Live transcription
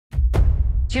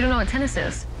You don't know what tennis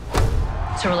is.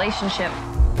 It's a relationship.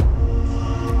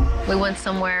 We went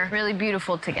somewhere really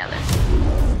beautiful together.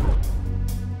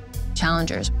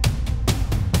 Challengers.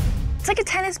 It's like a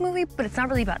tennis movie, but it's not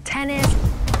really about tennis.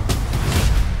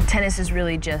 Tennis is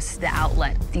really just the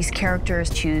outlet. These characters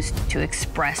choose to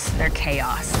express their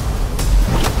chaos.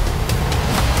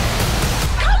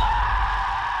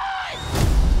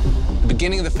 At the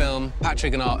beginning of the film,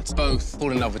 Patrick and Art both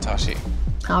fall in love with Tashi.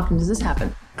 How often does this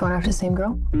happen? Going after the same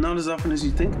girl? Not as often as you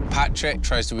think. Patrick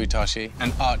tries to woo Tashi,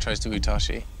 and Art tries to woo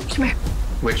Tashi. Come here.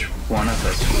 Which one of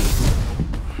us?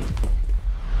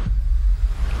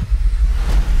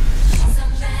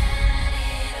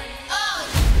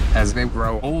 As they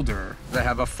grow older, they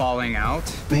have a falling out.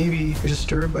 Maybe you're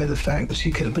disturbed by the fact that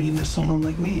she could have been into someone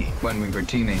like me. When we were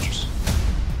teenagers.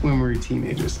 When we were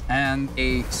teenagers. And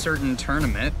a certain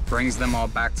tournament brings them all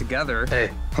back together.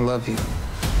 Hey, I love you.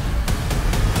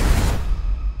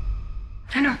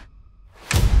 I know.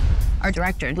 Our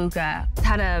director, Luca,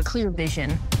 had a clear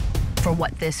vision for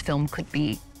what this film could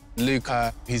be.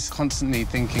 Luca, he's constantly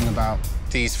thinking about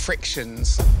these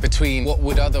frictions between what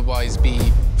would otherwise be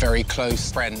very close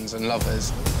friends and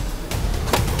lovers.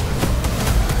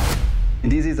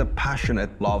 This is a passionate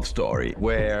love story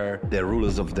where the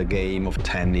rules of the game of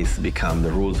tennis become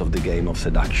the rules of the game of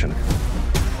seduction.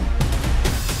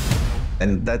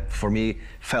 And that, for me,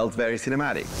 felt very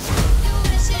cinematic.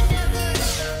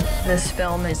 This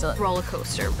film is a roller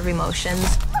coaster of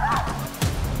emotions.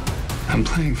 I'm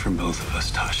playing for both of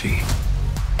us, Tashi.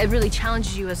 It really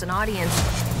challenges you as an audience.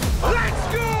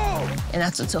 Let's go! And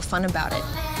that's what's so fun about it.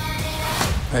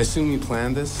 I assume you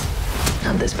planned this?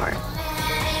 Not this part.